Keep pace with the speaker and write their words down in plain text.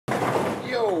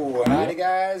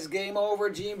guys, game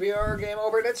over, GMVR, game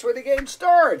over. That's where the game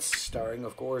starts. Starring,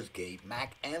 of course, Gabe,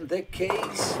 Mac, and the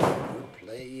Case. We're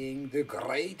playing the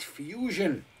Great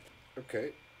Fusion.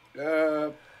 Okay.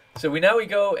 So we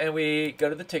go and we go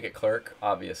to the ticket clerk,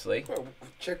 obviously. Well,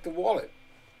 check the wallet.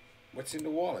 What's in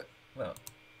the wallet? Well,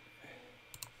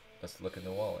 let's look in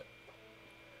the wallet.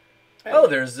 Hey. Oh,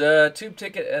 there's a tube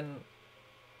ticket and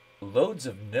loads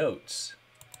of notes.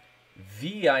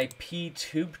 VIP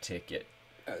tube ticket.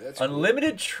 Oh, that's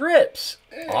unlimited trips.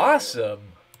 Hey. Awesome.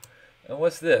 And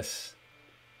what's this?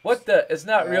 What the? It's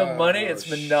not real money. It's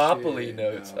Monopoly shit.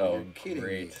 notes. No, oh, you're kidding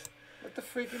great. me. What the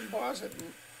freaking boss?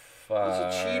 Far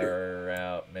He's a cheater.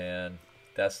 out, man.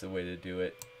 That's the way to do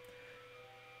it.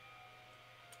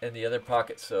 In the other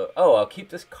pocket, so... Oh, I'll keep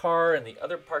this car in the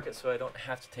other pocket so I don't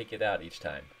have to take it out each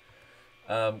time.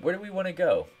 Where do we want to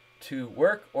go? To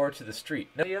work or to the street?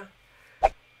 No. Yeah.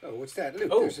 Oh, what's that?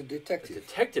 Look, Oh, there's a detective. The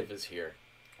detective is here.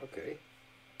 Okay.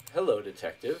 Hello,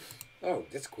 detective. Oh,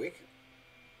 that's quick.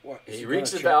 What? He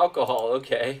reeks of alcohol.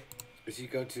 Okay. Is he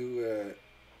going to?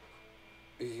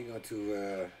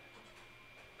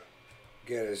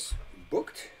 Get us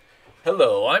booked?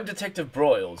 Hello, I'm Detective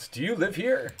Broyles. Do you live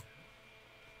here?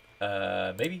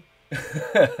 Maybe.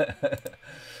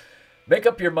 Make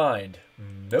up your mind.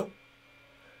 Nope.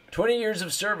 20 years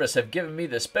of service have given me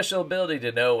the special ability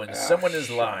to know when someone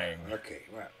is lying. Okay,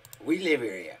 well, we live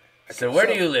here, yeah. Okay, so where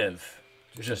do you live?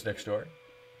 Just next door.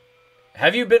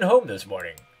 Have you been home this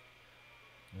morning?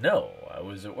 No, I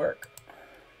was at work.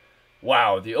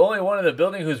 Wow, the only one in the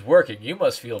building who's working. You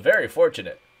must feel very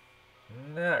fortunate.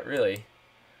 Not really.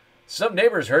 Some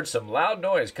neighbors heard some loud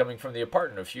noise coming from the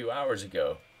apartment a few hours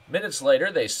ago. Minutes later,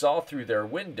 they saw through their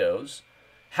windows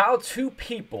how two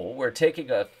people were taking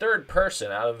a third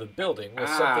person out of the building with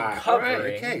something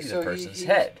covering the person's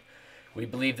head. We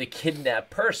believe the kidnapped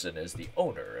person is the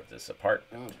owner of this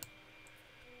apartment.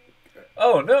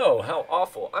 Oh no, how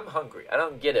awful. I'm hungry. I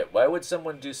don't get it. Why would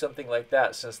someone do something like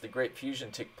that since the Great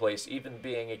Fusion took place? Even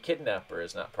being a kidnapper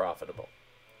is not profitable.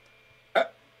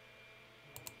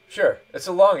 Sure, it's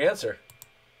a long answer.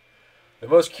 The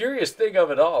most curious thing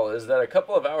of it all is that a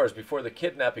couple of hours before the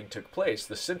kidnapping took place,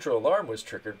 the central alarm was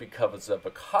triggered because of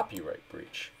a copyright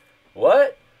breach.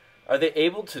 What? Are they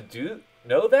able to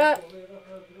know that?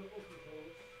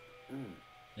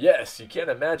 Yes, you can't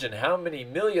imagine how many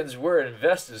millions were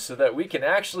invested so that we can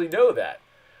actually know that.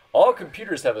 All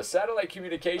computers have a satellite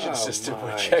communication system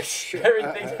which checks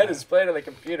everything that is played on the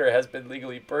computer has been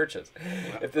legally purchased.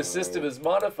 If the system is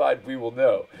modified, we will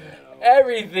know.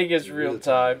 Everything is real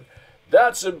time.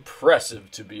 That's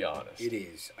impressive, to be honest. It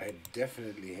is. I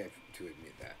definitely have to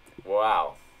admit that.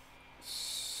 Wow.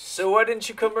 So why didn't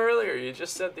you come earlier? You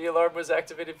just said the alarm was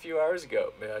activated a few hours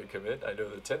ago. May I come in? I know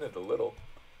the tenant a little.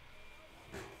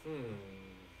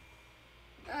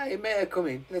 Hey, may I come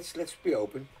in? Let's be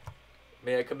open.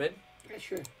 May I come in? Yeah,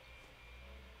 sure.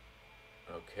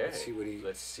 Okay.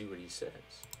 Let's see what he says.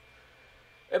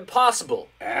 Impossible.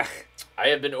 I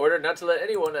have been ordered not to let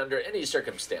anyone under any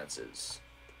circumstances.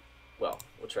 Well,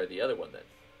 we'll try the other one then.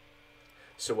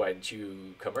 So why didn't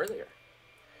you come earlier?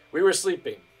 We were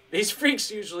sleeping. These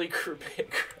freaks usually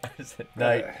commit crimes at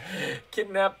night.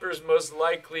 Kidnappers most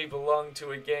likely belong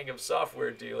to a gang of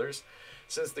software dealers.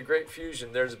 Since the Great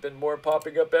Fusion, there's been more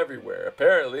popping up everywhere.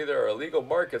 Apparently, there are illegal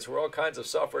markets where all kinds of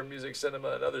software, music,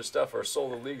 cinema, and other stuff are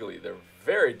sold illegally. They're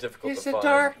very difficult to find. It's a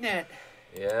darknet.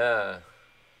 Yeah.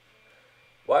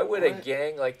 Why would a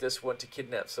gang like this want to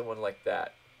kidnap someone like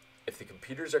that? If the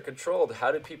computers are controlled,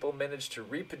 how do people manage to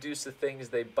reproduce the things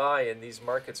they buy in these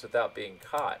markets without being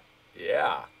caught?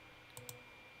 Yeah.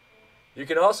 You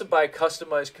can also buy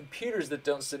customized computers that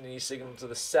don't send any signal to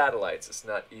the satellites. It's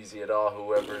not easy at all.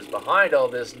 Whoever is behind all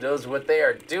this knows what they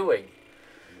are doing.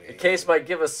 The case might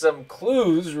give us some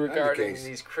clues regarding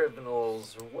these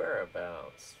criminals'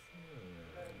 whereabouts.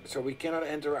 So we cannot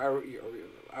enter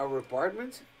our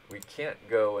apartment? We can't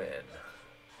go in.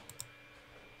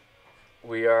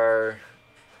 We are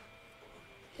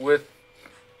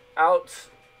without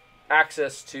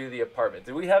access to the apartment.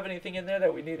 Do we have anything in there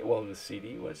that we need? Well, the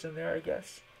CD was in there, I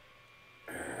guess.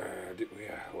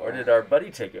 Or did our buddy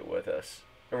take it with us?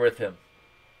 Or with him?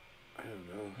 I don't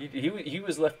know. He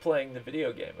was left playing the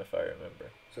video game, if I remember.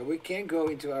 So we can't go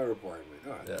into our apartment.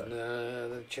 Oh, no.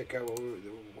 Then check out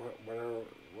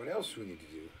what else we need to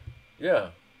do. Yeah.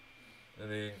 I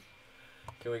mean,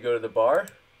 can we go to the bar?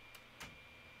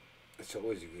 That's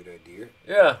always a good idea.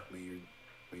 Yeah.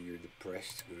 When you're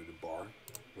depressed, go to the bar.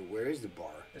 But where is the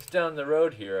bar? It's down the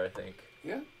road here, I think.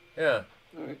 Yeah? Yeah.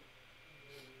 All right.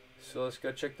 So let's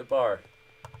go check the bar.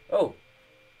 Oh.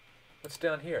 What's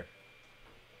down here?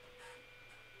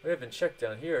 We haven't checked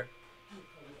down here.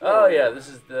 Oh, yeah, this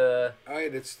is the Oh, yeah,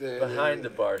 that's the... behind the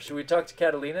bar. Should we talk to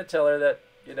Catalina? Tell her that,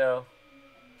 you know,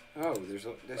 Oh, there's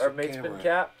our a mate's camera. been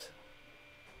capped.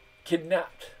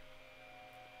 Kidnapped.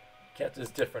 Kept is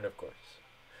different, of course.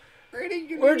 Where'd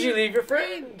Where'd you leave your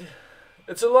friend?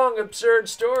 It's a long, absurd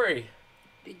story.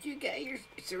 Did you get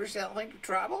yourself into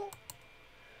trouble?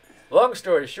 Long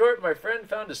story short, my friend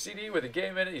found a CD with a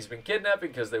game in it. He's been kidnapped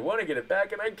because they want to get it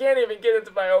back, and I can't even get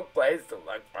into my own place to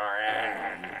look for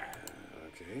it.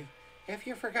 Okay. Have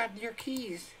you forgotten your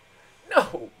keys?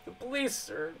 No, the police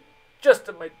are just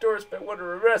at my doorstep, want to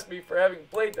arrest me for having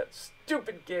played that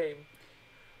stupid game.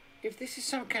 If this is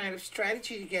some kind of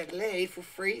strategy to get laid for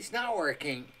free, it's not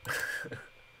working.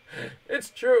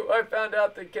 It's true. I found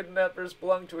out that kidnappers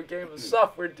belong to a game of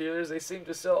software dealers. They seem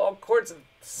to sell all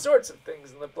sorts of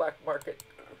things in the black market.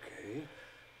 Okay.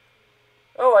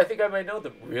 Oh, I think I might know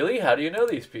them. Really? How do you know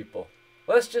these people?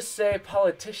 Let's just say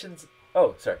politicians...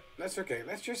 Oh, sorry. That's okay.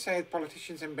 Let's just say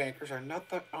politicians and bankers are not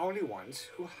the only ones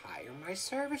who hire my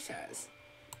services.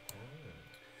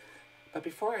 But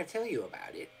before I tell you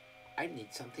about it, I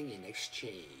need something in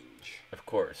exchange. Of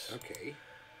course. Okay.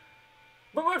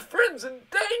 But my friend's in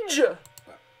danger!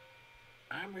 Well,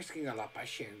 I'm risking a lot by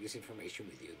sharing this information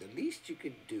with you. The least you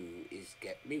could do is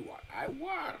get me what I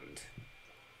want.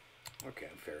 Okay,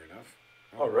 fair enough.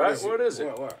 All right, what is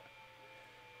it? What?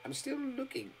 I'm still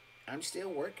looking. I'm still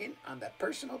working on that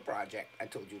personal project I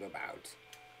told you about.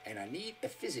 And I need a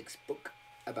physics book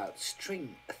about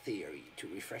string theory to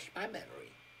refresh my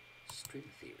memory. String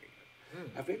theory.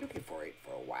 I've been looking for it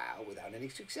for a while without any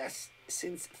success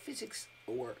since physics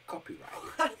were copyrighted.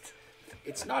 What?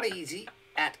 It's not easy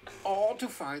at all to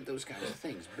find those kinds of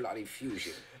things. Bloody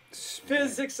fusion.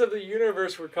 Physics of the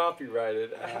universe were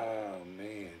copyrighted. Oh,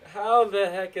 man. How the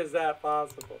heck is that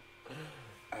possible?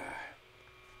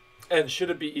 And should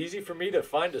it be easy for me to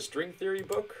find a string theory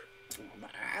book?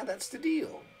 That's the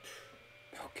deal.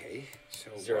 Okay,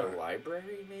 so... Is there a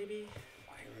library, maybe?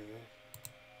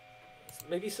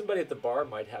 Maybe somebody at the bar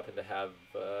might happen to have...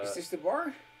 Is this the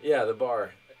bar? Yeah, the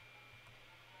bar.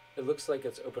 It looks like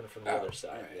it's open from the other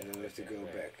side. Right, and then we have to go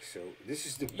back. So this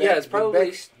is the back. Yeah, it's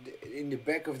probably... in the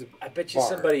back of the I bet you bar.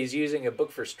 somebody's using a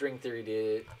book for string theory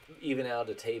to even out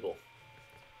a table.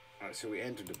 Alright, so we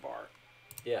enter the bar.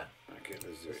 Yeah. Okay,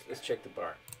 let's do it. Let's check the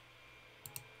bar.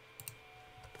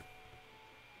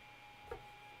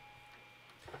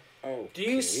 Oh. Do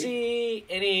you see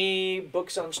any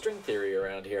books on string theory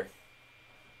around here?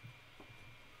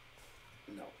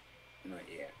 No, not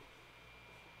yet.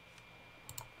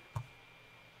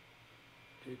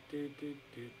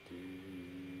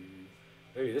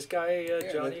 Maybe this guy,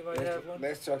 Yeah, Johnny, might have one?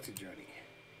 Let's talk to Johnny.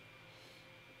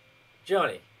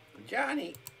 Johnny.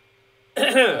 Johnny.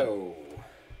 Oh.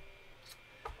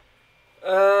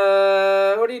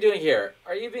 What are you doing here?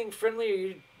 Are you being friendly or are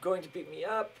you going to beat me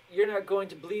up? You're not going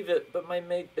to believe it, but my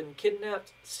mate been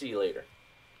kidnapped. See you later.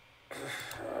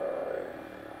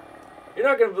 You're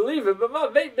not going to believe it, but my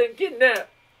mate been kidnapped.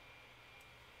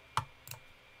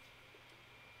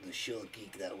 The short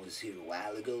geek that was here a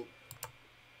while ago.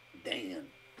 Damn,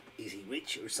 is he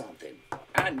rich or something?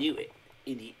 I knew it.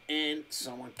 In the end,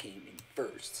 someone came in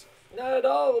first. Not at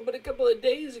all, but a couple of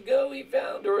days ago he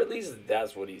found, or at least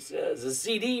that's what he says, a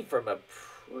CD from a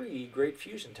pre-Great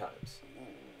Fusion times.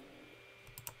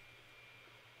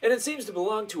 And it seems to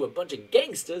belong to a bunch of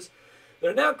gangsters that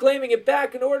are now claiming it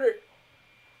back in order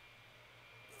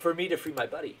for me to free my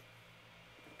buddy.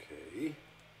 Okay.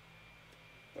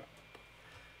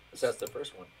 So that's the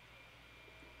first one.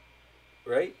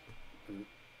 Right?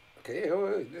 Okay,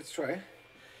 let's try.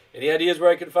 Any ideas where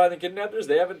I can find the kidnappers?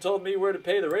 They haven't told me where to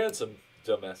pay the ransom,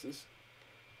 dumbasses.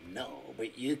 No,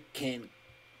 but you can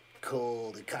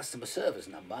call the customer service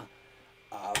number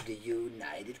of the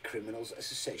United Criminals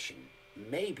Association.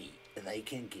 Maybe they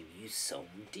can give you some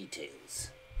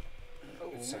details.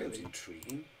 It sounds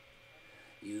intriguing.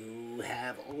 You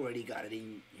have already got it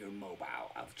in your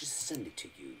mobile. I'll just send it to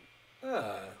you.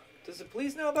 Does the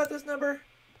police know about this number?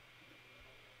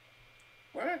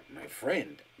 What? My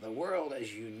friend, the world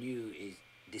as you knew is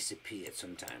disappeared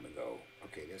some time ago.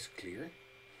 Okay, that's clear.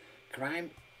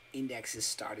 Crime indexes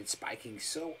started spiking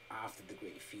so after the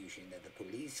Great Fusion that the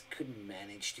police couldn't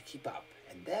manage to keep up,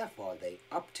 and therefore they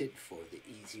opted for the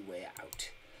easy way out,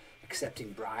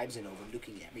 accepting bribes and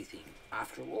overlooking everything.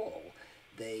 After all,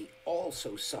 they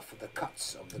also suffer the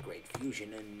cuts of the Great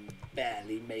Fusion and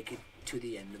barely make it to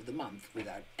the end of the month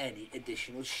without any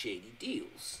additional shady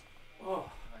deals. Oh,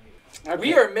 Okay.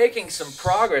 we are making some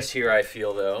progress here, I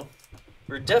feel, though.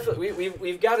 We're definitely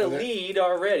we've got a lead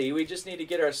already. We just need to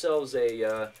get ourselves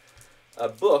a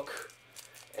book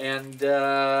and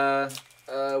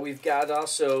we've got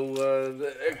also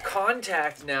a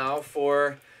contact now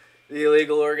for the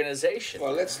illegal organization.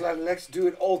 Well, let's do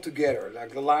it all together,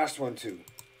 like the last one too.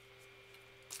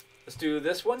 Let's do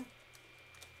this one.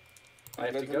 I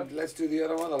have to go. Let's do the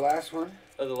other one, the last one.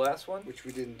 Oh, the last one? Which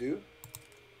we didn't do.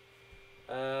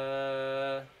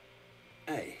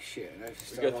 Hey, shit. I have to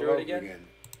start go through all it over again?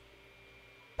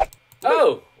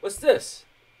 Oh, what's this?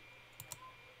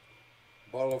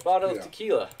 Bottle of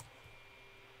tequila.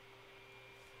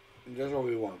 And that's what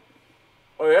we want.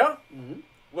 Oh, yeah? Mm-hmm.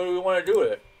 What do we want to do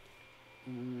with it?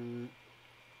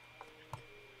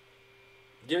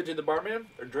 Give it to the barman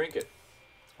or drink it?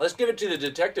 Let's give it to the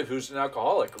detective who's an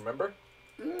alcoholic, remember?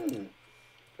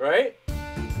 Right?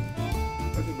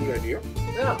 That's a good idea.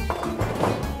 Yeah.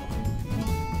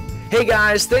 Hey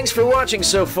guys, thanks for watching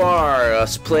so far.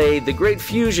 Us play The Great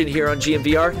Fusion here on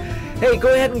GMVR. Hey,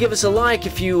 go ahead and give us a like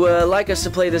if you like us to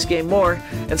play this game more,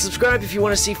 and subscribe if you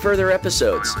want to see further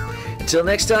episodes. Until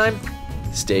next time,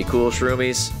 stay cool,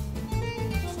 shroomies.